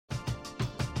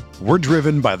We're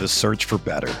driven by the search for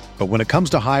better. But when it comes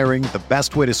to hiring, the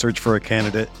best way to search for a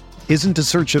candidate isn't to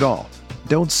search at all.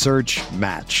 Don't search,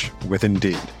 match with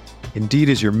Indeed. Indeed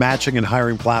is your matching and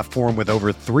hiring platform with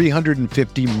over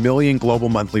 350 million global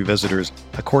monthly visitors,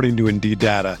 according to Indeed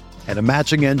data, and a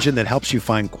matching engine that helps you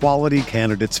find quality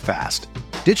candidates fast.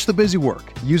 Ditch the busy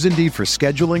work. Use Indeed for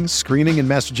scheduling, screening, and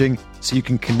messaging so you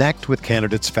can connect with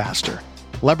candidates faster.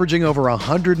 Leveraging over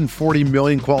 140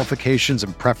 million qualifications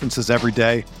and preferences every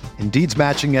day, Indeed's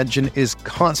matching engine is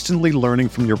constantly learning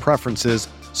from your preferences,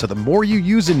 so the more you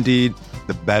use Indeed,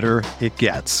 the better it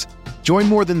gets. Join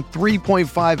more than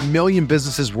 3.5 million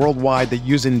businesses worldwide that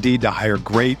use Indeed to hire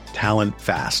great talent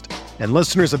fast. And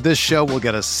listeners of this show will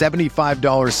get a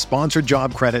 $75 sponsored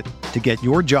job credit to get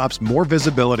your jobs more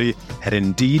visibility at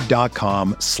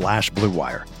Indeed.com/Blue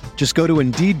Wire. Just go to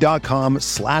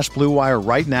Indeed.com/Blue Wire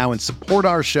right now and support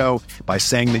our show by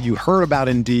saying that you heard about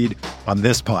Indeed on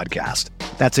this podcast.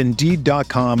 That's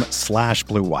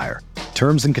Indeed.com/Blue Wire.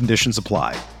 Terms and conditions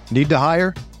apply. Need to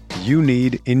hire? You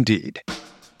need Indeed.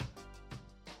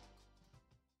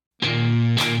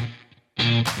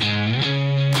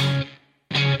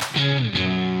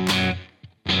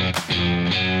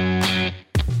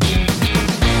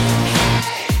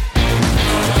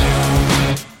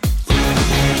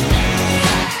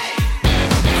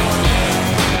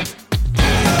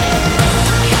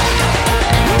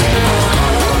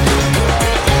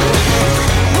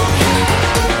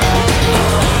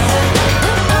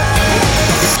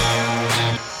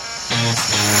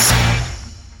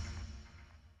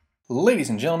 Ladies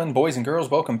and gentlemen, boys and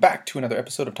girls, welcome back to another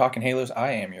episode of Talking Halos.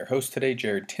 I am your host today,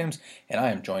 Jared Timms, and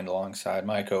I am joined alongside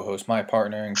my co-host, my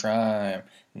partner in crime,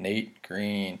 Nate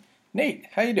Green. Nate,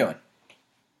 how you doing?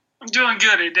 I'm doing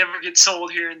good. It never gets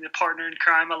old here in the partner in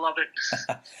crime. I love it.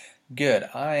 Good.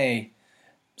 I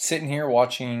sitting here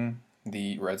watching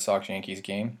the Red Sox-Yankees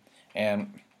game,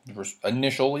 and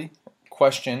initially,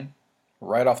 question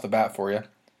right off the bat for you,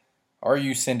 are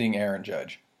you sending Aaron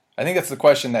Judge? I think that's the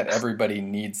question that everybody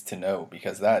needs to know,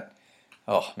 because that's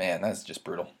just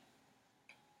brutal.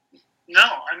 No,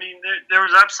 I mean, there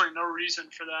was absolutely no reason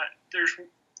for that. There's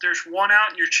one out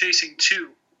and you're chasing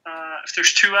two. If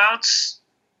there's two outs,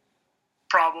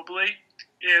 probably.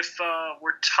 If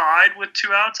we're tied with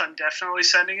two outs, I'm definitely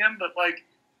sending him. But,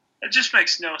 it just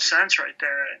makes no sense right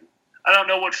there. And I don't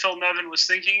know what Phil Nevin was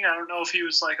thinking. I don't know if he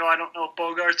was like, I don't know if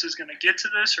Bogaerts is going to get to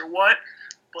this or what.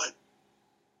 But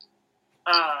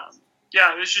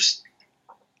it was just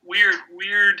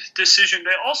weird decision.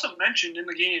 They also mentioned in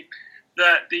the game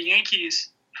that the Yankees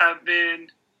have been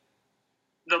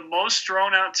the most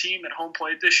thrown-out team at home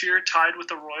plate this year, tied with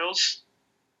the Royals.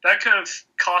 That could have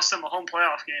cost them a home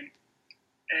playoff game.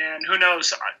 And who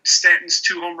knows, Stanton's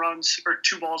 2 home runs or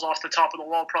 2 balls off the top of the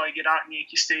wall probably get out in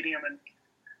Yankee Stadium, and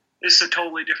this is a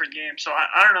totally different game. So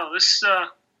I don't know. This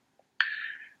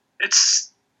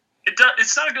it's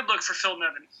not a good look for Phil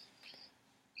Nevin.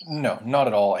 No, not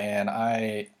at all, and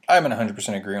I'm in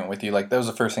 100% agreement with you. That was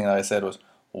the first thing that I said was,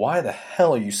 why the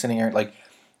hell are you sitting here?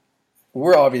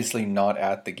 We're obviously not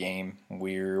at the game.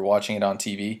 We're watching it on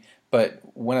TV, but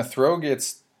when a throw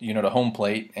gets, to home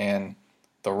plate and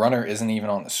the runner isn't even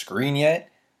on the screen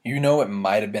yet, it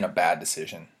might have been a bad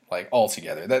decision,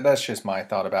 altogether. That's just my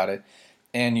thought about it.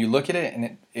 And you look at it,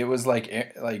 and it was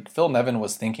like Phil Nevin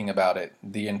was thinking about it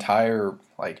the entire,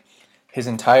 his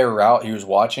entire route he was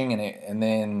watching, and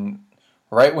then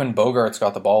right when Bogaerts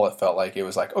got the ball, it felt like it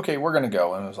was okay, we're going to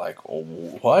go. And it was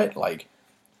what?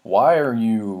 Why are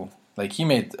you... he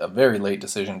made a very late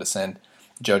decision to send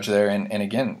Judge there. And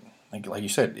again, like you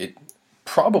said, it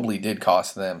probably did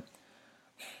cost them...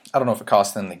 I don't know if it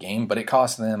cost them the game, but it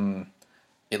cost them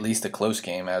at least a close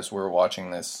game as we're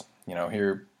watching this.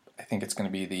 Here, I think it's going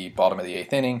to be the bottom of the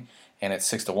 8th inning, and it's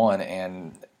 6-1,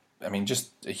 and...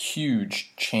 just a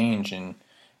huge change in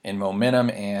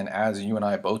momentum, and as you and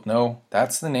I both know,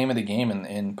 that's the name of the game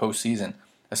in postseason,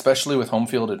 especially with home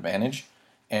field advantage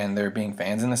and there being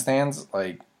fans in the stands.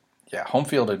 Home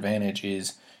field advantage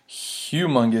is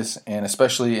humongous, and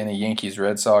especially in a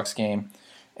Yankees-Red Sox game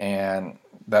and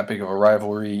that big of a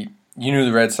rivalry, you knew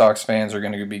the Red Sox fans are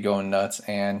going to be going nuts,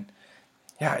 and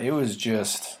it was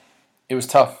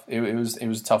tough. It was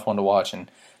a tough one to watch,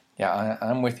 and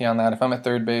I'm with you on that. If I'm at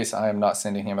third base, I am not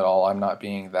sending him at all. I'm not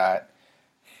being that.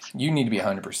 You need to be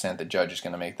 100% that Judge is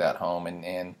going to make that home.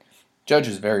 And Judge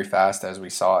is very fast, as we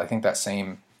saw. I think that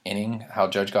same inning, how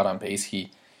Judge got on base, he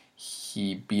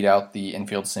beat out the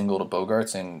infield single to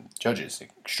Bogaerts, and Judge is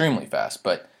extremely fast,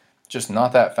 but just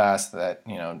not that fast that,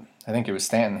 I think it was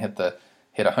Stanton hit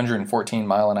 114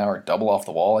 mile an hour double off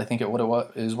the wall, I think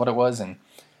is what it was, and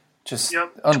just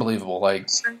unbelievable.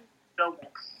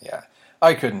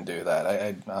 I couldn't do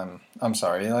that. I'm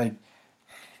sorry. Like,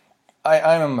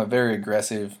 I'm a very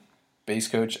aggressive base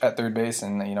coach at third base,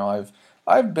 and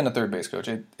I've been a third base coach.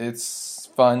 It's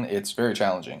fun. It's very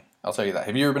challenging. I'll tell you that.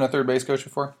 Have you ever been a third base coach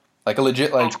before? Like a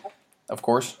legit, like, of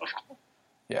course.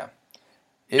 Yeah.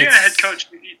 Being a head coach,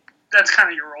 that's kind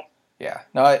of your role. Yeah.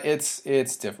 No,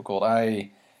 it's difficult. I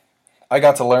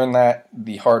got to learn that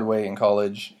the hard way in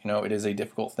college. It is a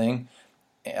difficult thing.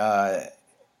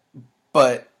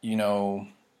 But,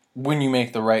 when you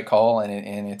make the right call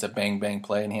and it's a bang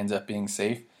play and he ends up being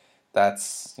safe,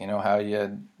 that's, how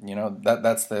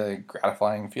that's the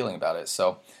gratifying feeling about it.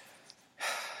 So,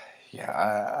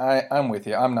 yeah, I'm with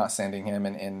you. I'm not sending him,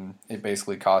 and it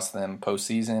basically cost them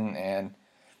postseason. And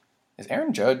is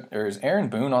Aaron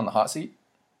Boone on the hot seat?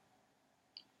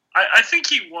 I think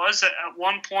he was at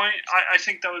one point. I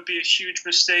think that would be a huge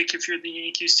mistake if you're the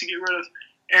Yankees to get rid of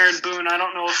Aaron Boone. I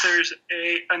don't know if there's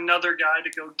another guy to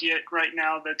go get right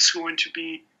now that's going to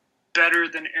be better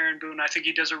than Aaron Boone. I think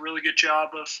he does a really good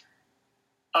job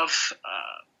of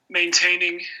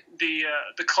maintaining the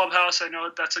clubhouse. I know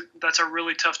that's a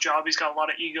really tough job. He's got a lot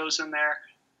of egos in there.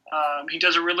 He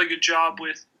does a really good job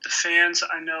with the fans.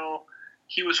 I know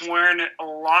he was wearing it a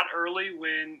lot early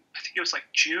when I think it was like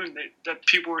June that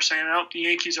people were saying, "Oh, the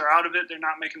Yankees are out of it. They're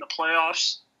not making the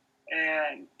playoffs."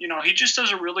 And, he just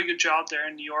does a really good job there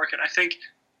in New York. And I think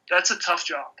that's a tough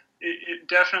job. It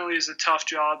definitely is a tough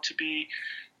job to be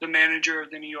the manager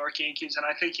of the New York Yankees. And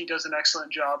I think he does an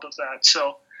excellent job of that.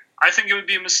 So I think it would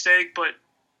be a mistake. But,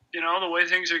 the way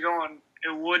things are going,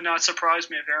 it would not surprise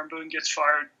me if Aaron Boone gets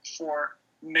fired for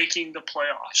making the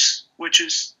playoffs, which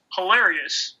is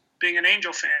hilarious being an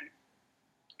Angel fan.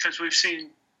 Because we've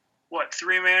seen,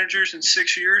 3 managers in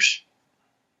 6 years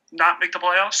not make the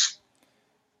playoffs?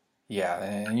 Yeah,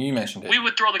 and you mentioned it. We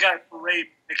would throw the guy a parade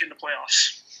making the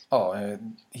playoffs. Oh,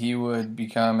 he would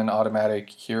become an automatic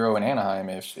hero in Anaheim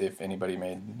if anybody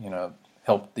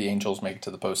helped the Angels make it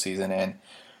to the postseason. And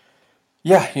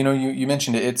yeah, you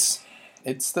mentioned it.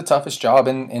 It's the toughest job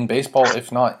in baseball,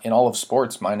 if not in all of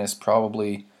sports, minus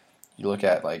probably you look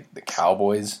at like the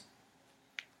Cowboys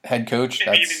head coach.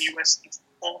 And even USC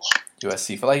football.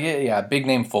 USC, big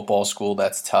name football school.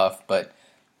 That's tough, but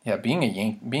yeah, being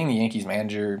the Yankees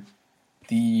manager,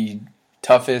 the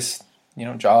toughest,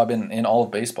 job in all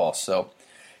of baseball. So,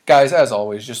 guys, as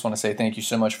always, just want to say thank you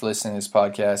so much for listening to this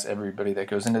podcast, everybody that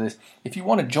goes into this. If you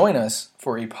want to join us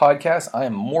for a podcast, I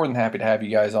am more than happy to have you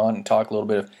guys on and talk a little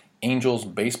bit of Angels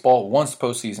baseball once the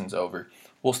postseason's over.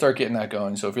 We'll start getting that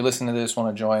going. So if you're listening to this,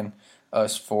 want to join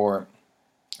us for,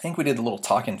 I think we did the little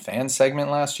Talking Fans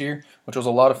segment last year, which was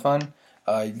a lot of fun.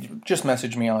 Just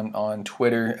message me on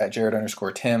Twitter at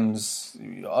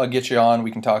Jared_Tims. I'll get you on.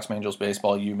 We can talk some Angels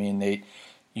baseball, you, me, and Nate.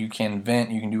 You can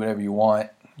vent. You can do whatever you want.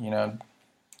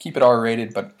 Keep it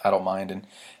R-rated, but I don't mind. And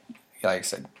like I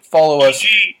said, follow us.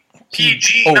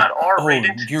 PG, not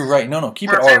R-rated. Oh, you're right. No,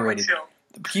 keep it R-rated.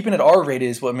 Keeping it R-rated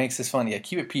is what makes this fun. Yeah,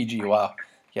 keep it PG. Wow.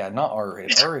 Yeah, not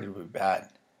R-rated. R-rated would be bad.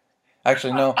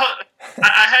 Actually, no. I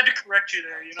had to correct you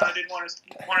there. I didn't want us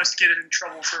to get in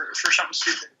trouble for something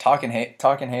stupid. Talking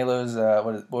Halos.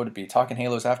 What would it be? Talking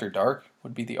Halos After Dark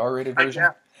would be the R-rated version.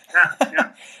 Yeah.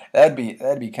 that'd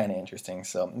be kind of interesting.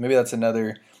 So maybe that's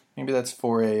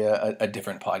for a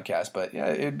different podcast. But yeah,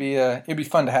 it'd be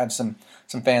fun to have some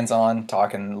fans on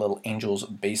talking a little Angels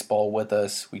baseball with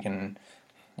us. We can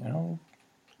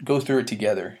go through it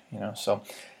together. So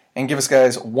and give us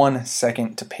guys 1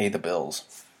 second to pay the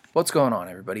bills. What's going on,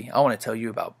 everybody? I want to tell you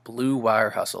about Blue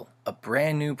Wire Hustle, a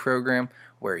brand new program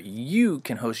where you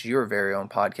can host your very own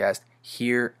podcast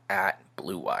here at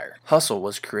Blue Wire. Hustle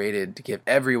was created to give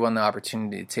everyone the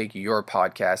opportunity to take your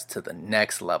podcast to the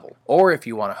next level. Or if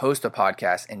you want to host a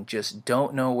podcast and just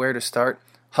don't know where to start,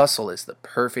 Hustle is the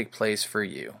perfect place for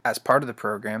you. As part of the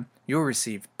program, you'll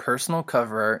receive personal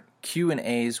cover art,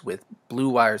 Q&As with Blue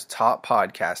Wire's top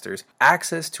podcasters,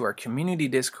 access to our community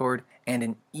Discord, and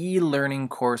an e-learning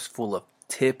course full of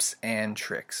tips and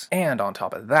tricks. And on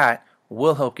top of that,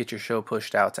 we'll help get your show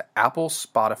pushed out to Apple,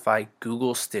 Spotify,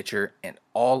 Google, Stitcher, and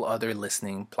all other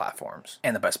listening platforms.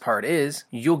 And the best part is,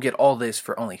 you'll get all this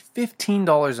for only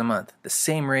 $15 a month, the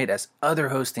same rate as other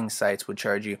hosting sites would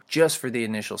charge you just for the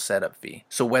initial setup fee.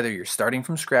 So whether you're starting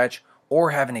from scratch or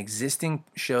have an existing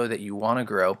show that you want to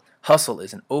grow, Hustle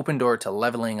is an open door to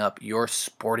leveling up your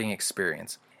sporting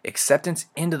experience. Acceptance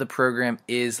into the program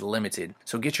is limited,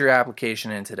 so get your application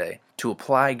in today. To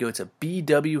apply, go to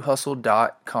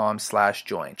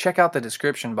bwhustle.com/join. Check out the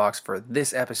description box for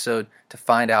this episode to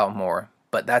find out more,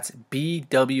 but that's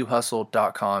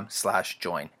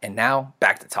bwhustle.com/join. And now,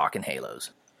 back to Talking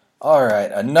Halos. All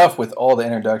right, enough with all the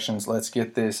introductions. Let's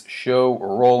get this show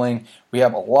rolling. We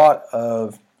have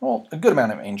a good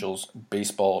amount of Angels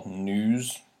baseball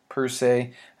news per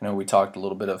se. I know we talked a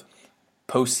little bit of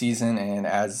postseason, and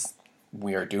as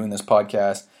we are doing this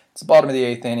podcast, it's the bottom of the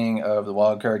 8th inning of the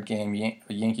wild card game.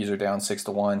 The Yankees are down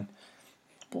 6-1.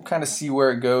 We'll kind of see where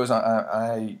it goes.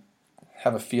 I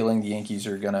have a feeling the Yankees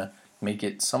are going to make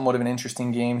it somewhat of an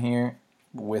interesting game here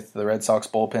with the Red Sox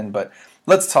bullpen. But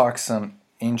let's talk some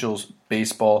Angels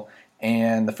baseball.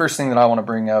 And the first thing that I want to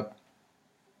bring up,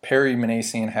 Perry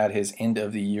Minasian had his end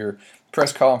of the year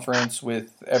press conference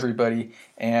with everybody.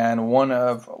 And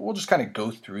we'll just kind of go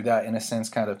through that in a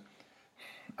sense,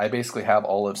 I basically have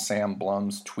all of Sam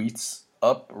Blum's tweets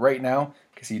up right now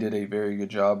because he did a very good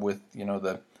job with,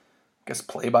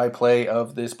 play-by-play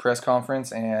of this press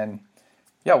conference. And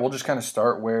yeah, we'll just kind of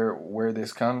start where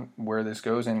this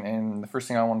goes. And the first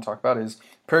thing I want to talk about is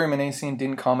Perry Minasian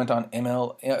didn't comment on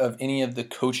any of the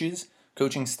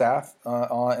coaching staff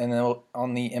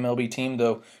on the MLB team,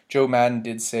 though Joe Madden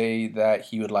did say that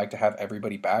he would like to have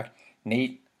everybody back.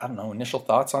 Nate, I don't know, initial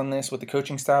thoughts on this with the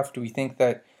coaching staff? Do we think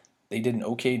that they did an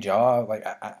okay job? Like,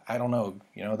 I don't know.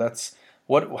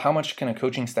 How much can a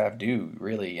coaching staff do,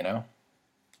 really,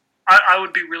 I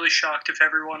would be really shocked if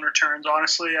everyone returns,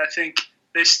 honestly. I think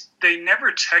they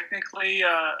never technically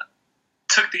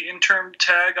took the interim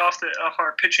tag off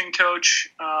our pitching coach,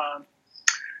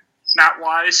 Matt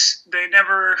Wise. They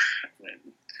never,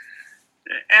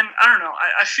 and I don't know.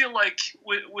 I feel like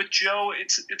with Joe,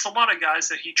 it's a lot of guys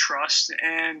that he trusts,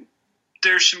 and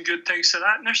there's some good things to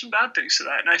that, and there's some bad things to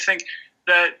that. And I think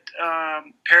that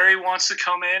Perry wants to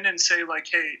come in and say, like,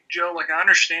 hey, Joe, like, I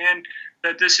understand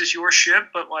that this is your ship,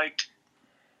 but, like,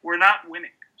 we're not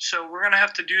winning. So we're going to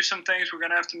have to do some things. We're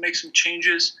going to have to make some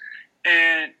changes.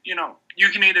 And, you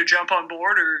can either jump on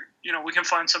board or, we can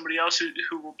find somebody else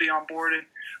who will be on board. And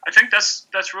I think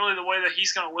that's really the way that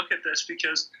he's going to look at this,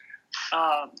 because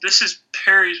this is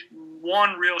Perry's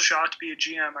one real shot to be a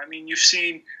GM. I mean, you've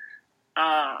seen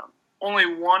only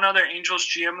one other Angels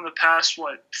GM in the past,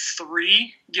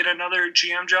 3 get another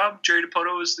GM job. Jerry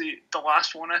Dipoto was the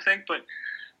last one, I think. But,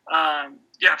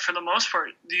 yeah, for the most part,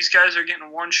 these guys are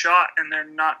getting one shot, and they're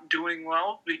not doing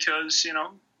well because,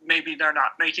 maybe they're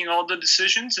not making all the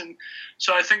decisions. And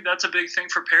so I think that's a big thing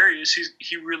for Perry, is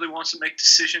he really wants to make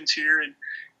decisions here.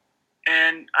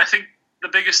 And I think the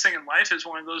biggest thing in life is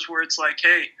one of those where it's like,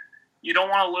 hey, you don't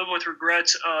want to live with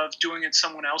regrets of doing it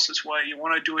someone else's way. You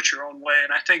want to do it your own way.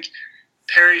 And I think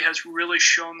Perry has really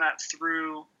shown that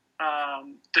through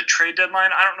the trade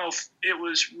deadline. I don't know if it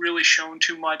was really shown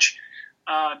too much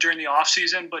during the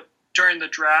offseason, but during the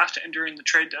draft and during the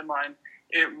trade deadline,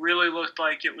 it really looked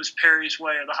like it was Perry's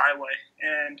way or the highway.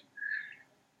 And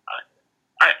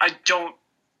I don't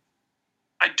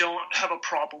have a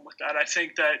problem with that. I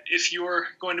think that if you're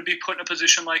going to be put in a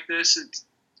position like this,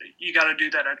 you got to do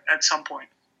that at some point.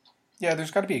 Yeah,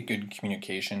 there's got to be a good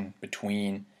communication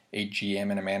between a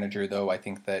GM and a manager, though. I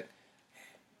think that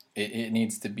it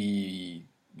needs to be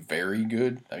very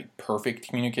good, like perfect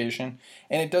communication.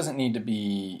 And it doesn't need to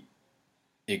be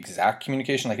exact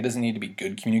communication. Like, it doesn't need to be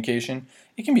good communication.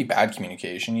 It can be bad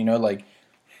communication, like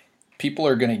people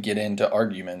are going to get into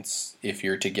arguments if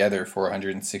you're together for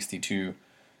 162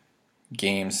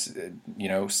 games,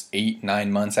 8-9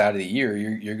 months out of the year.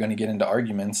 You're going to get into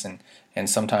arguments, and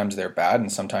sometimes they're bad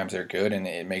and sometimes they're good, and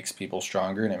it makes people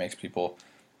stronger, and it makes people,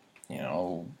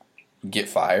 get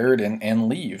fired and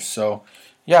leave. So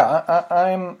yeah,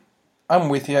 I'm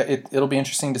with you. It'll be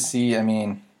interesting to see. I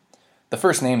mean, the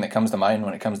first name that comes to mind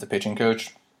when it comes to pitching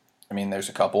coach, I mean, there's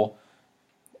a couple.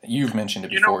 You've mentioned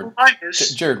it before. Who mine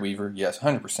is? Jared Weaver, yes,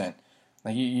 100%.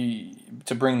 Like,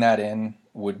 to bring that in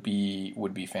would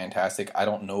be fantastic. I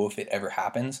don't know if it ever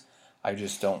happens. I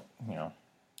just don't,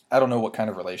 I don't know what kind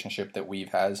of relationship that Weave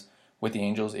has with the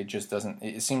Angels. It just doesn't.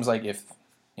 It seems like if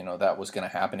that was going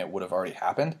to happen, it would have already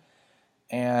happened.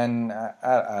 And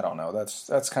I don't know.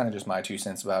 That's kind of just my 2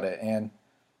 cents about it, and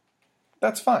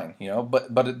that's fine,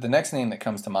 But the next name that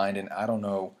comes to mind, and I don't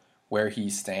know where he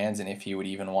stands and if he would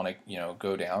even want to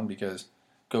go down,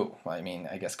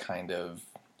 I guess kind of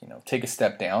take a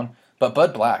step down. But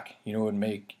Bud Black, would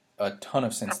make a ton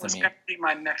of sense to me. That was going to be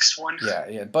my next one.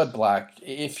 Yeah, Bud Black,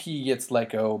 if he gets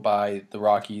let go by the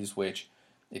Rockies, which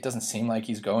it doesn't seem like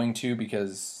he's going to,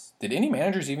 because did any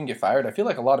managers even get fired? I feel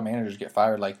like a lot of managers get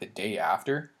fired like the day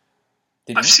after.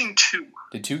 I've seen 2.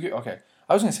 Did 2 get? Okay.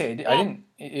 I was going to say, I didn't.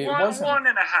 It wasn't.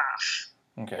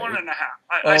 1.5. Okay. 1.5.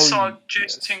 I saw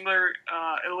Jace Tingler.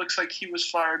 It looks like he was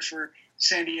fired for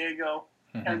San Diego.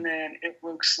 Mm-hmm. And then it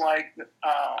looks like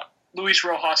Luis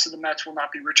Rojas of the Mets will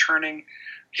not be returning.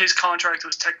 His contract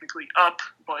was technically up,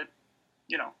 but,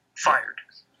 fired.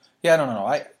 Yeah, I don't know.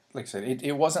 Like I said,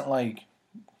 it wasn't like,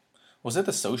 was it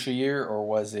the Socia year or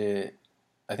was it?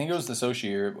 I think it was the Socia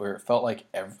year where it felt like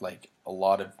a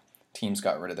lot of teams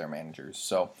got rid of their managers.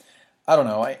 So I don't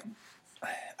know.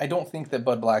 I don't think that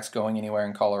Bud Black's going anywhere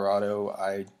in Colorado.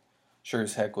 I sure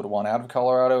as heck would want out of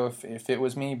Colorado if it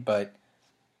was me, but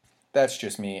that's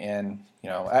just me. And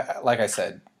like I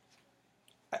said,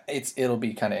 it'll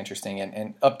be kind of interesting.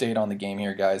 And update on the game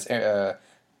here, guys.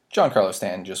 Giancarlo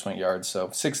Stanton just went yards, so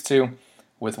 6-2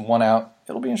 with one out.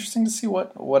 It'll be interesting to see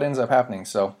what ends up happening.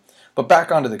 So, but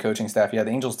back onto the coaching staff. Yeah,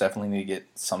 the Angels definitely need to get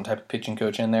some type of pitching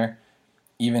coach in there,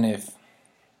 even if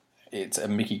it's a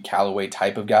Mickey Callaway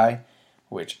type of guy,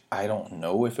 which I don't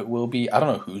know if it will be. I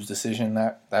don't know whose decision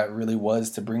that really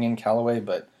was to bring in Callaway,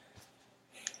 but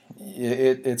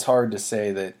it's hard to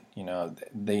say that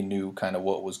they knew kind of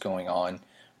what was going on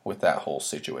with that whole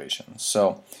situation.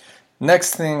 So,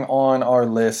 next thing on our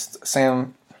list,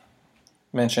 Sam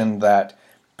mentioned that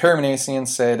Perry Minasian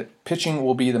said pitching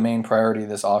will be the main priority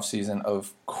this offseason,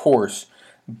 of course,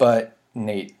 but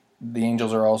Nate, the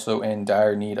Angels are also in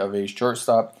dire need of a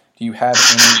shortstop. Do you have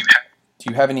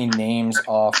any names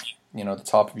off the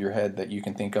top of your head that you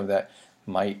can think of that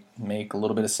might make a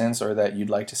little bit of sense or that you'd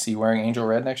like to see wearing Angel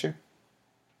Red next year?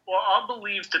 Well, I'll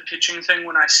believe the pitching thing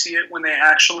when I see it, when they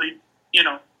actually,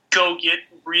 go get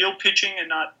real pitching and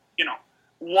not,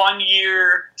 1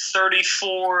 year,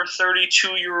 34,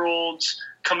 32-year-olds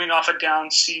coming off a down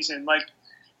season. Like,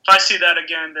 if I see that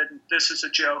again, then this is a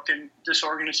joke, and this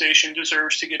organization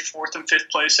deserves to get 4th and 5th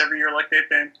place every year like they've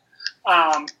been.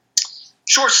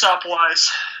 Shortstop-wise,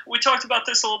 we talked about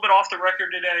this a little bit off the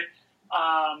record today.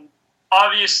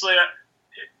 Obviously,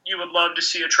 you would love to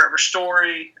see a Trevor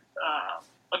Story,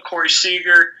 a Corey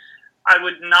Seager. I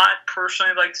would not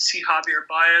personally like to see Javier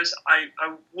Baez.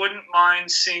 I wouldn't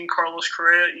mind seeing Carlos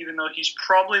Correa, even though he's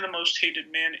probably the most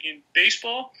hated man in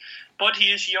baseball. But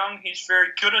he is young. He's very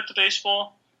good at the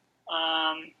baseball.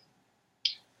 I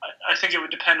think it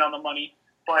would depend on the money.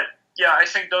 But, yeah, I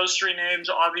think those 3 names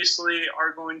obviously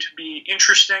are going to be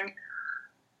interesting.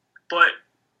 But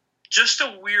just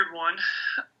a weird one.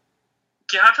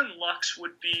 Gavin Lux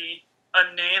would be a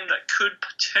name that could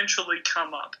potentially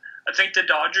come up. I think the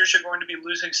Dodgers are going to be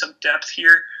losing some depth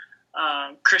here.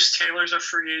 Chris Taylor's a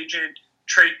free agent.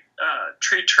 Trey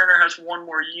Turner has 1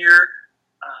 more year.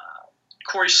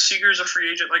 Corey Seager's a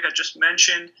free agent, like I just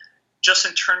mentioned.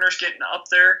 Justin Turner's getting up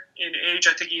there in age.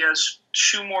 I think he has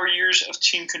 2 more years of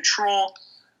team control.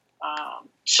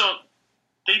 So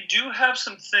they do have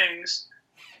some things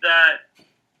that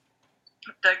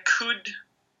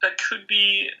could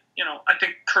be, I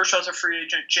think Kershaw's a free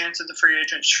agent, Jansen's a free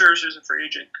agent, Scherzer's a free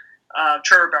agent.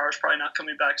 Trevor Bauer's probably not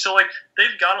coming back. So,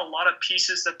 they've got a lot of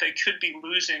pieces that they could be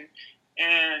losing.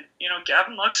 And,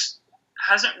 Gavin Lux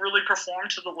hasn't really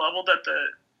performed to the level that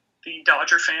the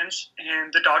Dodger fans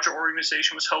and the Dodger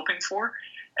organization was hoping for.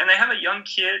 And they have a young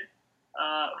kid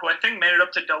who I think made it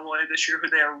up to AA this year, who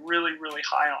they are really, really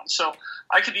high on. So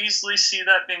I could easily see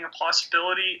that being a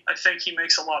possibility. I think he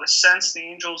makes a lot of sense. The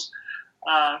Angels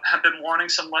have been wanting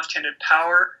some left-handed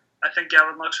power. I think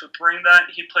Gavin Lux would bring that.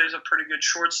 He plays a pretty good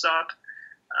shortstop.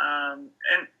 I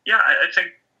think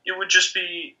it would just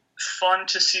be fun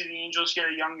to see the Angels get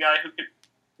a young guy who could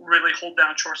really hold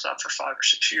down shortstop for 5 or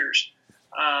 6 years.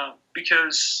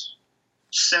 Because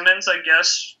Simmons, I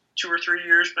guess, 2 or 3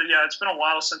 years. But, yeah, it's been a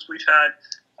while since we've had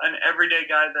an everyday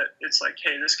guy that it's like,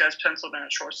 hey, this guy's penciled in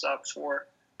at shortstop for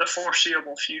the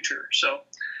foreseeable future. So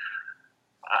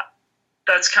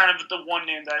that's kind of the one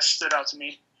name that stood out to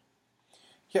me.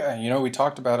 Yeah, we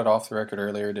talked about it off the record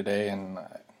earlier today and,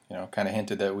 kind of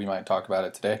hinted that we might talk about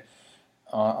it today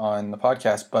on the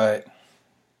podcast. But,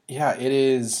 yeah, it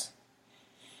is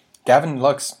 – Gavin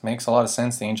Lux makes a lot of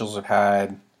sense. The Angels have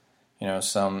had,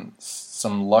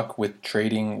 some luck with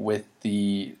trading with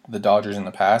the Dodgers in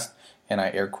the past, and I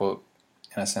air quote,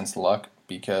 in a sense, luck,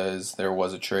 because there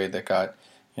was a trade that got,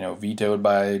 vetoed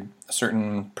by a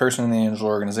certain person in the Angels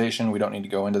organization. We don't need to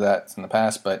go into that. It's in the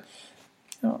past, but –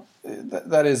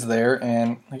 that is there,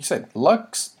 and like you said,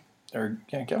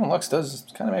 Gavin Lux does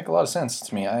kind of make a lot of sense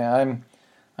to me. I'm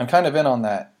kind of in on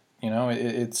that.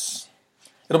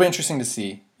 It'll be interesting to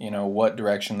see what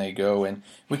direction they go, and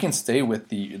we can stay with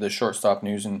the shortstop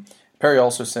news. And Perry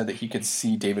also said that he could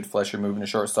see David Fletcher moving to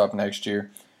shortstop next year.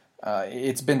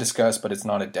 It's been discussed, but it's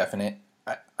not a definite.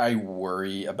 I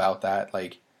worry about that.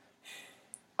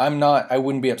 I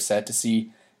wouldn't be upset to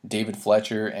see David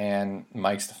Fletcher and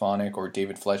Mike Stefanik, or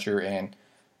David Fletcher and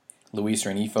Luis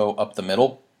Rengifo up the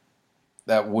middle.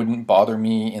 That wouldn't bother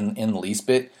me in the least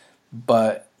bit.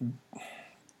 But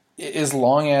as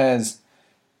long as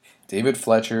David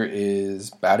Fletcher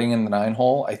is batting in the 9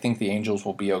 hole, I think the Angels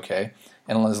will be okay,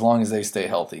 and as long as they stay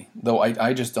healthy. Though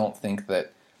I just don't think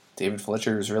that David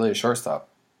Fletcher is really a shortstop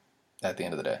at the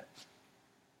end of the day.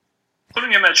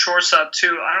 Putting him at shortstop,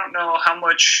 too, I don't know how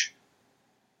much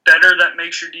better that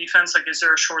makes your defense. Like, is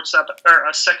there a shortstop or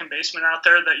a second baseman out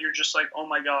there that you're just like, oh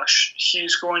my gosh,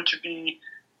 he's going to be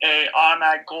a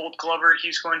automatic Gold Glover.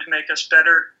 He's going to make us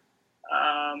better,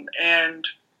 and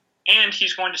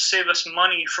he's going to save us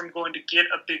money from going to get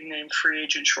a big name free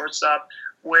agent shortstop,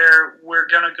 where we're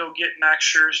gonna go get Max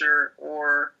Scherzer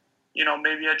or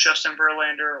maybe a Justin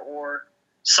Verlander or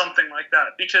something like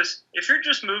that. Because if you're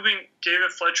just moving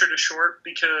David Fletcher to short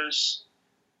because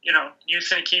you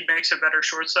think he makes a better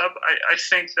shortstop, I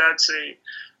think that's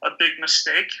a big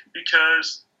mistake,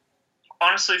 because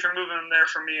honestly, if you're moving him there,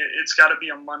 for me, it's got to be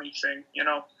a money thing.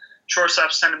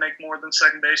 Shortstops tend to make more than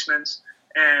second basemen,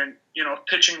 and if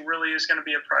pitching really is going to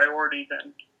be a priority,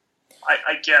 then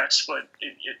I guess. But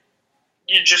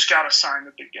you just got to sign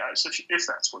the big guys if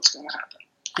that's what's going to happen.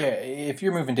 Yeah, if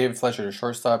you're moving David Fletcher to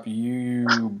shortstop, you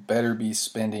better be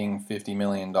spending $50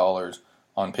 million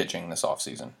on pitching this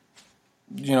offseason.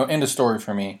 End of story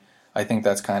for me. I think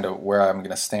that's kind of where I'm going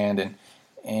to stand,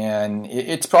 and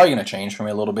it's probably going to change for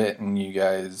me a little bit, and you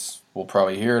guys will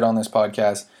probably hear it on this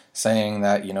podcast saying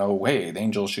that, hey, the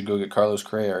Angels should go get Carlos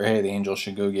Correa, or hey, the Angels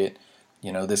should go get,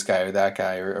 this guy or that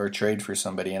guy, or trade for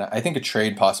somebody. And I think a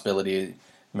trade possibility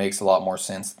makes a lot more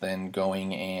sense than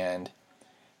going and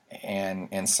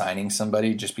signing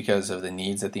somebody just because of the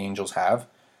needs that the Angels have.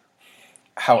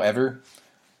 However,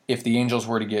 if the Angels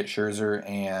were to get Scherzer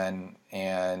and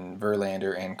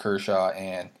Verlander and Kershaw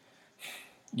and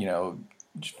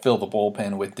fill the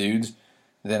bullpen with dudes,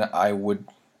 then I would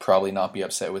probably not be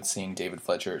upset with seeing David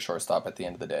Fletcher at shortstop at the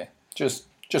end of the day. Just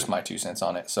my 2 cents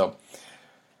on it. So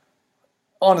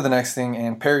on to the next thing,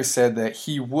 and Perry said that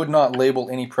he would not label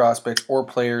any prospects or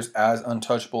players as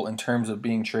untouchable in terms of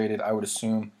being traded. I would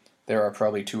assume there are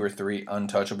probably 2 or 3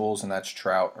 untouchables, and that's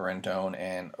Trout, Rendon,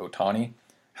 and Ohtani.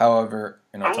 However,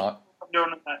 Ohtani,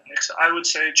 I would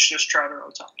say it's just Trout or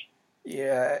Ohtani.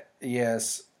 Yeah,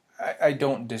 yes. I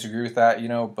don't disagree with that,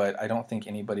 but I don't think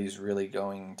anybody's really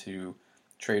going to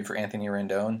trade for Anthony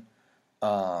Rendon.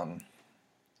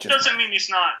 Doesn't mean he's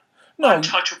not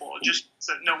untouchable. It just means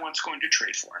that no one's going to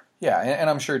trade for him. Yeah, and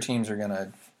I'm sure teams are going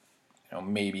to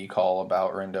maybe call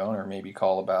about Rendon, or maybe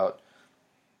call about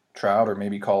Trout, or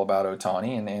maybe call about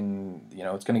Ohtani, and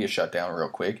it's going to get shut down real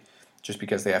quick just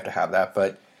because they have to have that.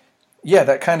 But yeah,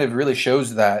 that kind of really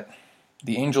shows that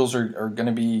the Angels are going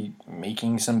to be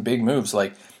making some big moves.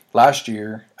 Like last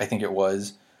year, I think it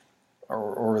was,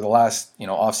 or the last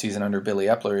offseason under Billy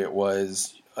Epler, it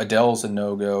was Adele's a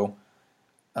no-go,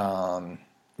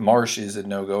 Marsh is a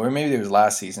no-go, or maybe it was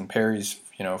last season, Perry's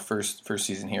first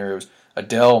season here. It was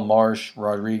Adele, Marsh,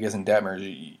 Rodriguez, and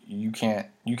Detmer. You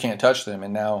can't touch them,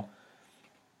 and now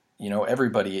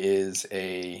everybody is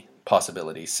a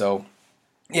possibility. So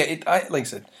yeah, like I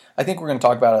said, I think we're going to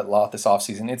talk about it a lot this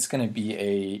offseason. It's going to be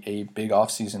a big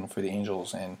offseason for the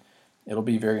Angels, and it'll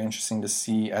be very interesting to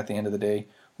see at the end of the day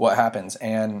what happens.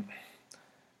 And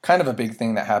kind of a big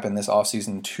thing that happened this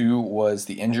offseason too was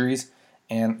the injuries.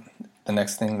 And the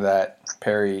next thing that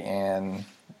Perry and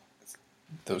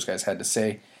those guys had to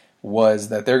say was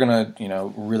that they're going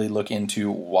to really look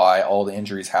into why all the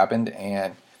injuries happened.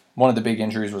 And one of the big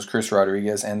injuries was Chris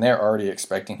Rodriguez, and they're already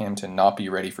expecting him to not be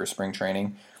ready for spring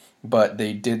training. But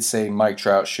they did say Mike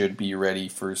Trout should be ready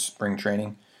for spring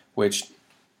training, which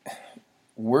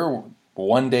we're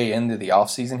 1 day into the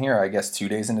offseason here, I guess 2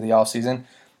 days into the offseason.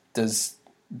 Does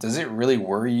it really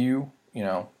worry you,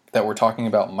 that we're talking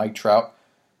about Mike Trout,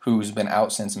 who's been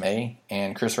out since May,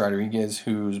 and Chris Rodriguez,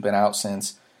 who's been out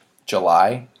since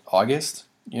July, August?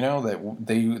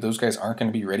 That those guys aren't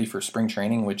going to be ready for spring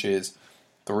training, which is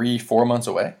 3-4 months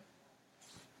away?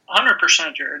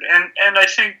 100%, Jared. And I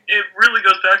think it really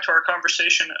goes back to our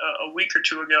conversation a week or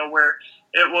two ago where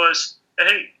it was,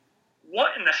 hey,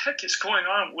 what in the heck is going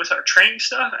on with our training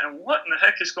stuff, and what in the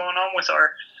heck is going on with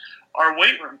our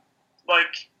weight room?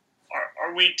 Like,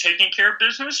 are we taking care of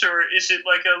business, or is it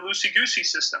like a loosey-goosey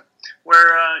system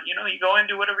where, you go in,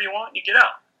 do whatever you want, and you get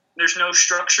out? There's no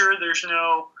structure, there's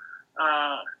no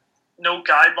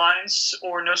guidelines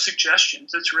or no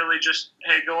suggestions. It's really just,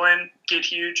 hey, go in, get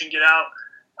huge, and get out.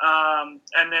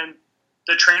 And then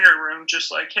the trainer room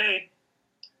just like, hey,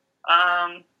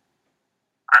 I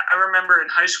remember in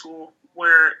high school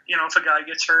where, if a guy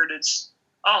gets hurt, it's,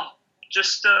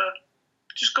 just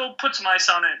go put some ice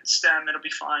on it and stem, it'll be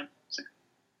fine. It's like,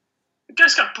 the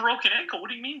guy's got a broken ankle. What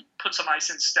do you mean put some ice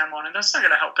and stem on it? That's not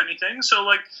going to help anything. So,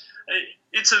 like,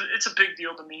 it's a big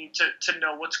deal to me to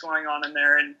know what's going on in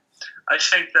there. And I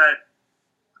think that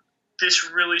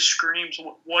this really screams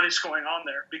what is going on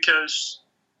there, because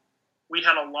we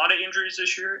had a lot of injuries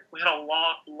this year. We had a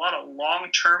lot of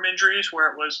long-term injuries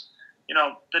where it was,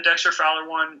 the Dexter Fowler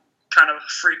one, kind of a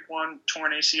freak one,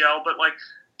 torn ACL, but like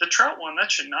the Trout one,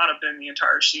 that should not have been the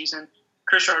entire season.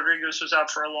 Chris Rodriguez was out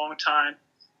for a long time.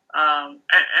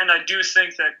 And I do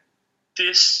think that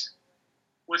this,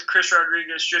 with Chris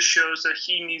Rodriguez, just shows that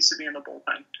he needs to be in the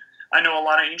bullpen. I know a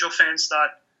lot of Angel fans thought,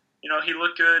 he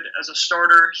looked good as a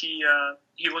starter. He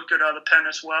looked good out of the pen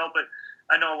as well, but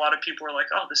I know a lot of people are like,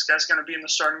 oh, this guy's going to be in the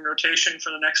starting rotation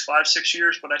for the next 5-6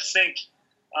 years. But I think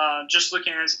just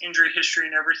looking at his injury history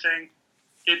and everything,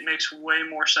 it makes way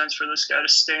more sense for this guy to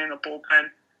stay in the bullpen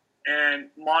and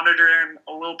monitor him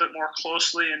a little bit more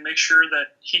closely and make sure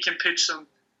that he can pitch some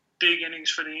big innings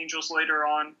for the Angels later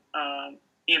on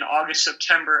in August,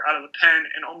 September out of the pen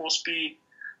and almost be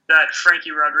that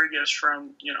Frankie Rodriguez from,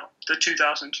 the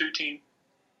 2002 team.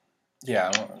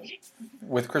 Yeah,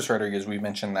 with Chris Rodriguez, we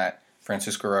mentioned that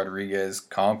Francisco Rodriguez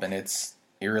comp, and it's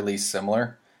eerily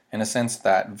similar in a sense,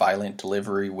 that violent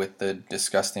delivery with the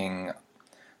disgusting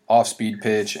off-speed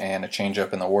pitch and a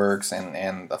changeup in the works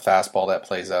and the fastball that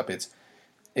plays up. It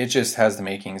just has the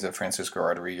makings of Francisco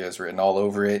Rodriguez written all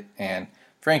over it, and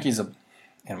Frankie's,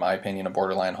 in my opinion, a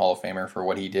borderline Hall of Famer for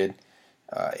what he did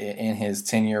in his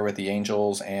tenure with the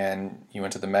Angels, and he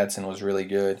went to the Mets and was really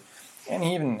good. And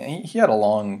he had a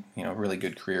long, really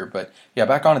good career. But yeah,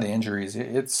 back onto the injuries,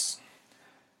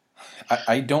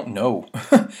 I don't know.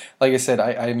 Like I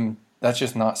said, that's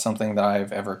just not something that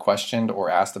I've ever questioned or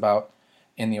asked about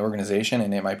in the organization,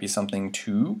 and it might be something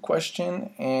to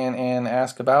question and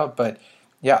ask about. But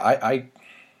yeah, I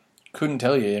couldn't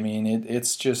tell you. I mean,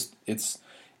 it's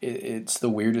the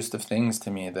weirdest of things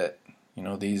to me that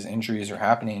these injuries are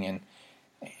happening,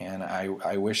 and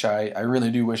I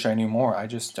really do wish I knew more. I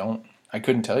just don't. I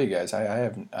couldn't tell you guys.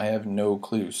 I have no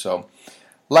clue. So,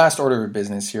 last order of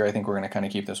business here. I think we're going to kind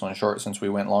of keep this one short since we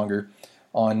went longer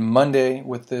on Monday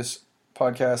with this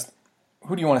podcast.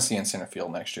 Who do you want to see in center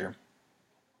field next year?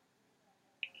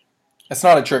 It's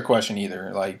not a trick question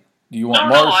either. Like, do you want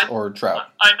Marsh or Trout?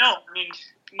 I know. I mean,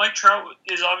 Mike Trout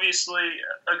is obviously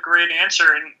a great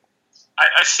answer, and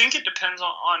I think it depends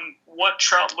on what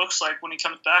Trout looks like when he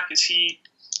comes back. Is he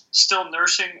still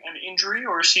nursing an injury,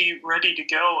 or is he ready to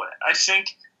go? I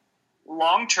think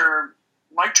long-term,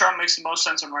 Mike Trout makes the most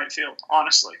sense in right field,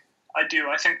 honestly. I do.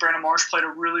 I think Brandon Marsh played a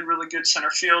really, really good center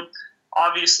field.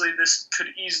 Obviously, this could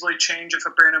easily change if a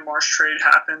Brandon Marsh trade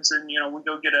happens and, we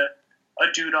go get a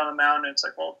dude on the mound, and it's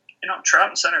like, well, Trout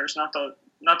in center is not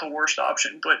the worst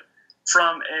option. But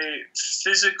from a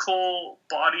physical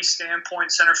body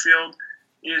standpoint, center field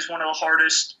is one of the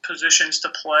hardest positions to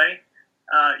play.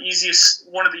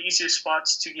 One of the easiest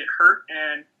spots to get hurt,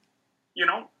 and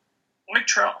Mike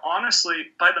Trout, honestly,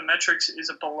 by the metrics, is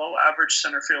a below-average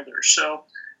center fielder. So,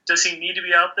 does he need to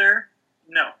be out there?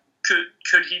 No.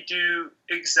 Could he do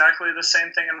exactly the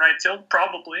same thing in right field?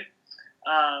 Probably.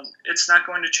 It's not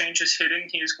going to change his hitting.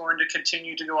 He is going to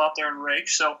continue to go out there and rake.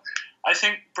 So, I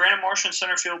think Brandon Marsh in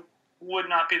center field would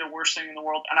not be the worst thing in the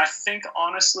world. And I think,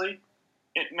 honestly,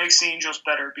 it makes the Angels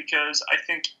better because I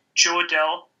think Joe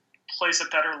Adell plays a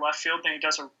better left field than he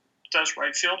does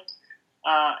right field.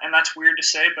 And that's weird to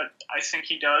say, but I think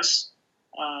he does.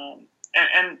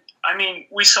 And I mean,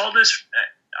 we saw this.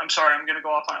 I'm sorry, I'm going to go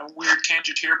off on a weird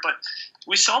tangent here, but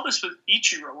we saw this with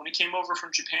Ichiro when he came over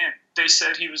from Japan. They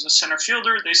said he was a center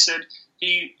fielder. They said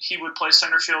he would play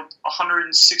center field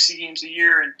 160 games a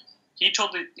year, and he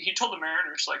told the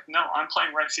Mariners, like, no, I'm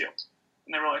playing right field.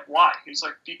 And they were like, why? He's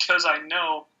like, because I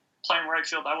know playing right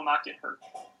field, I will not get hurt.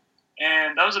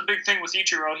 And that was a big thing with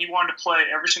Ichiro. He wanted to play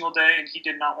every single day, and he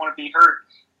did not want to be hurt.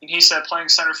 And he said playing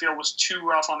center field was too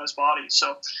rough on his body.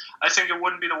 So I think it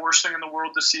wouldn't be the worst thing in the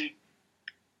world to see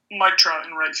Mike Trout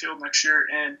in right field next year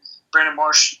and Brandon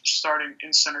Marsh starting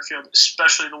in center field,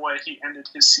 especially the way he ended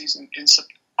his season in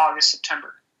August,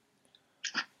 September.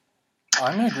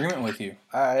 I'm in agreement with you.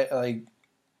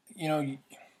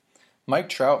 Mike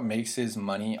Trout makes his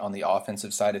money on the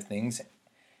offensive side of things,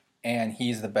 and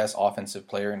he's the best offensive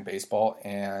player in baseball,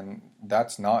 and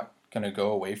that's not going to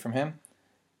go away from him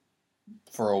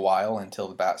for a while until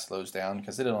the bat slows down,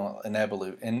 because it'll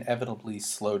inevitably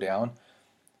slow down.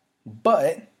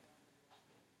 But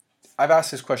I've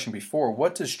asked this question before.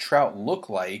 What does Trout look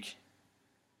like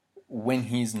when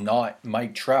he's not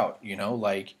Mike Trout?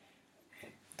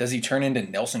 Does he turn into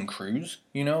Nelson Cruz?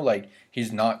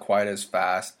 He's not quite as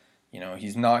fast.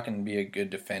 He's not going to be a good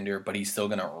defender, but he's still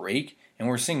going to rake. And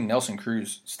we're seeing Nelson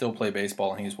Cruz still play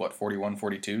baseball, and he's, 41,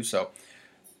 42? So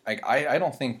like I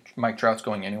don't think Mike Trout's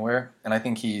going anywhere, and I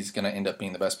think he's going to end up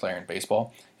being the best player in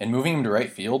baseball. And moving him to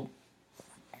right field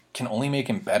can only make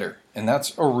him better, and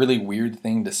that's a really weird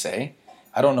thing to say.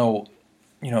 I don't know,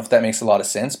 if that makes a lot of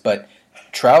sense, but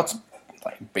Trout's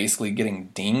like basically getting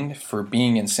dinged for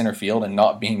being in center field and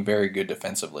not being very good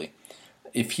defensively.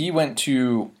 If he went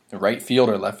to right field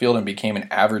or left field and became an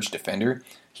average defender,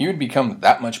 he would become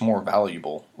that much more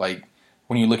valuable. Like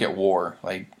when you look at WAR,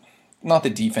 like not the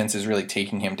defense is really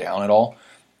taking him down at all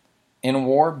in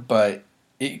WAR, but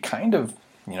it kind of,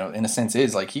 in a sense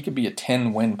is like he could be a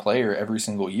 10-win player every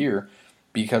single year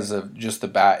because of just the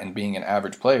bat and being an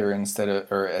average player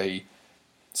or a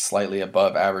slightly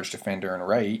above average defender in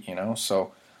right,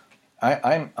 So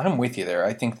I'm with you there.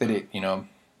 I think that it,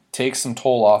 takes some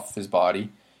toll off his body,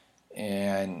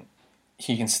 and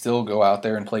he can still go out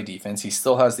there and play defense. He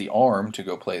still has the arm to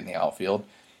go play in the outfield.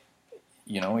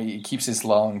 He keeps his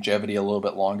longevity a little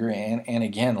bit longer. And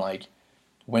again, like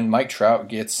when Mike Trout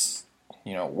gets,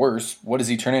 worse, what does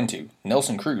he turn into?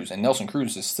 Nelson Cruz. And Nelson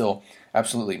Cruz is still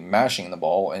absolutely mashing the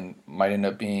ball and might end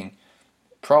up being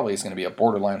probably is going to be a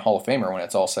borderline Hall of Famer when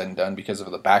it's all said and done because of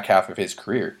the back half of his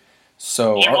career.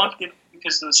 So he won't get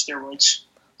because of the steroids.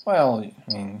 Well, I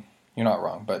mean, you're not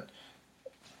wrong, but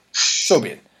so be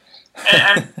it.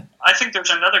 and I think there's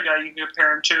another guy you can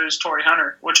compare him to is Torrey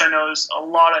Hunter, which I know is a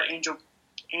lot of Angel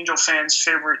fans'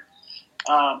 favorite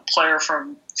player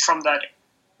from that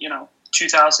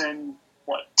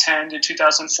 2010 to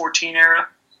 2014 era.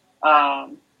 I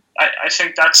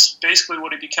think that's basically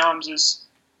what he becomes is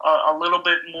a little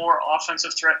bit more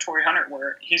offensive threat Torrey Hunter,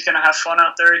 where he's going to have fun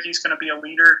out there. He's going to be a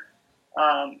leader,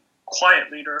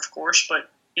 quiet leader, of course, but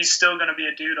he's still going to be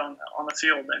a dude on the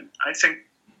field. And I think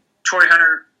Torrey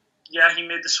Hunter, he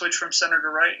made the switch from center to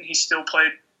right, and he still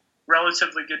played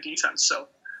relatively good defense. So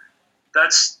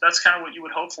that's kind of what you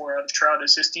would hope for out of Trout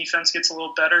is his defense gets a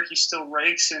little better. He still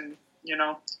rakes, and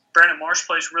Brandon Marsh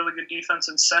plays really good defense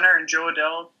in center, and Joe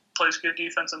Adell plays good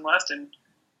defense in left, and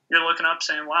you're looking up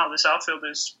saying, wow, this outfield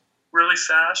is really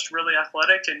fast, really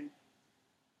athletic, and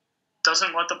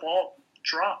doesn't let the ball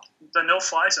drop. The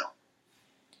no-fly zone.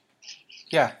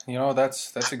 Yeah,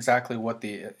 that's exactly what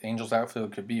the Angels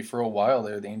outfield could be. For a while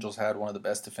there, the Angels had one of the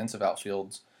best defensive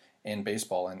outfields in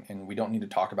baseball, and we don't need to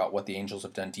talk about what the Angels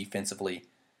have done defensively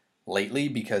lately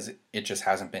because it just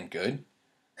hasn't been good,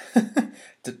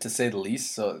 to say the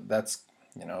least. So that's,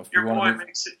 if your boy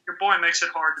makes it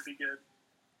hard to be good.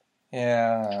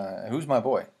 Yeah, who's my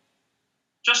boy?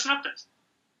 Justin Upton.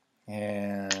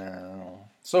 Yeah,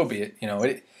 so be it.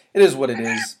 It is what it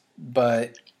is.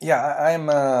 But yeah,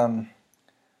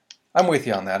 I'm with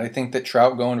you on that. I think that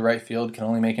Trout going to right field can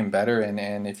only make him better.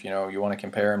 And if you want to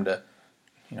compare him to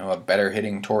a better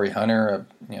hitting Torrey Hunter,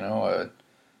 a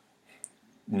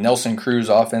Nelson Cruz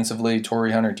offensively,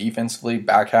 Torrey Hunter defensively,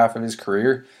 back half of his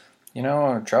career,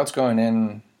 Trout's going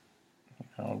in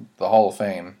the Hall of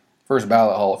Fame. First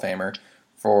ballot Hall of Famer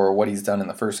for what he's done in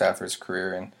the first half of his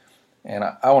career, and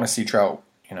I want to see Trout,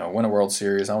 win a World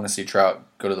Series. I want to see Trout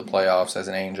go to the playoffs as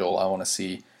an Angel. I want to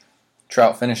see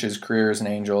Trout finish his career as an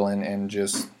Angel and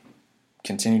just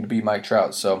continue to be Mike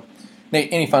Trout. So, Nate,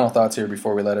 any final thoughts here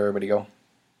before we let everybody go?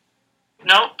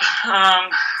 Nope.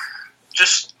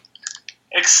 Just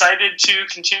excited to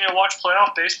continue to watch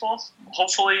playoff baseball.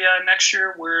 Hopefully next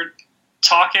year we're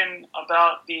talking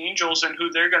about the Angels and who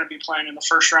they're going to be playing in the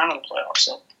first round of the playoffs.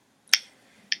 So,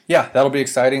 yeah, that'll be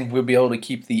exciting. We'll be able to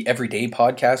keep the everyday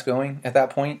podcast going at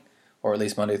that point, or at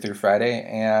least Monday through Friday.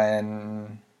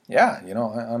 And yeah,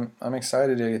 I'm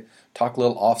excited to talk a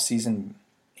little off-season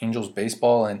Angels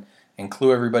baseball and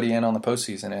clue everybody in on the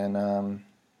postseason. And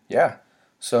yeah,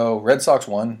 so Red Sox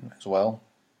won as well.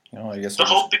 I guess the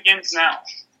hope begins now.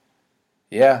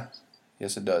 Yeah.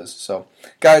 Yes, it does. So,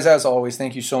 guys, as always,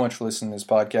 thank you so much for listening to this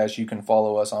podcast. You can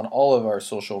follow us on all of our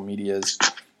social medias,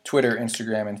 Twitter,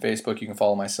 Instagram, and Facebook. You can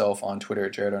follow myself on Twitter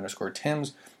at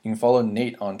Jared_Tims. You can follow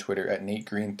Nate on Twitter at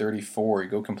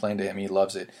NateGreen34. Go complain to him. He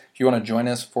loves it. If you want to join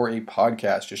us for a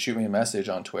podcast, just shoot me a message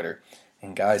on Twitter.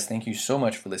 And, guys, thank you so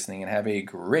much for listening, and have a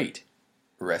great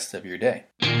rest of your day.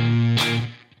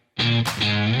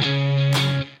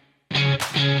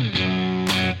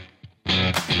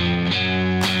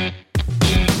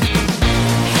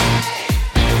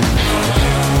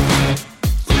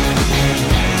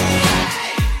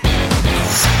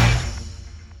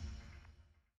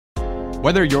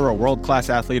 Whether you're a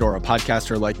world-class athlete or a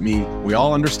podcaster like me, we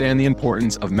all understand the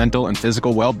importance of mental and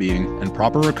physical well-being and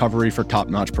proper recovery for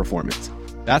top-notch performance.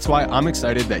 That's why I'm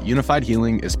excited that Unified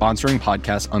Healing is sponsoring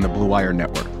podcasts on the Blue Wire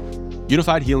Network.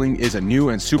 Unified Healing is a new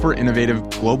and super innovative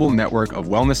global network of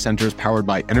wellness centers powered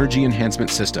by Energy Enhancement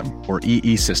System, or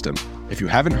EE System. If you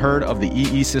haven't heard of the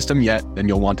EE System yet, then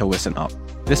you'll want to listen up.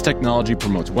 This technology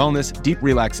promotes wellness, deep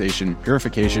relaxation,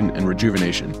 purification, and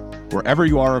rejuvenation. Wherever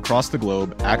you are across the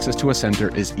globe, access to a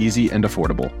center is easy and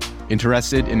affordable.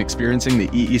 Interested in experiencing the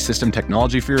EE System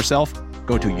technology for yourself?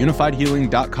 Go to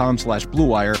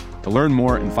unifiedhealing.com/bluewire to learn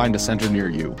more and find a center near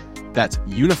you. That's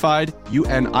unified,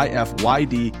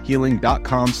 UNIFYD,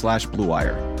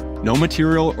 healing.com/bluewire. No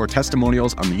material or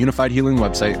testimonials on the Unified Healing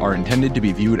website are intended to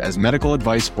be viewed as medical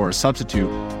advice or a substitute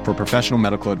for professional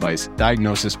medical advice,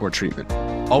 diagnosis, or treatment.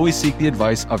 Always seek the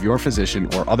advice of your physician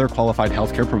or other qualified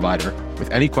healthcare provider with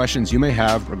any questions you may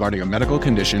have regarding a medical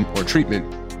condition or treatment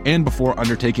and before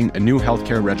undertaking a new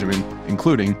healthcare regimen,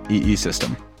 including EE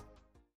System.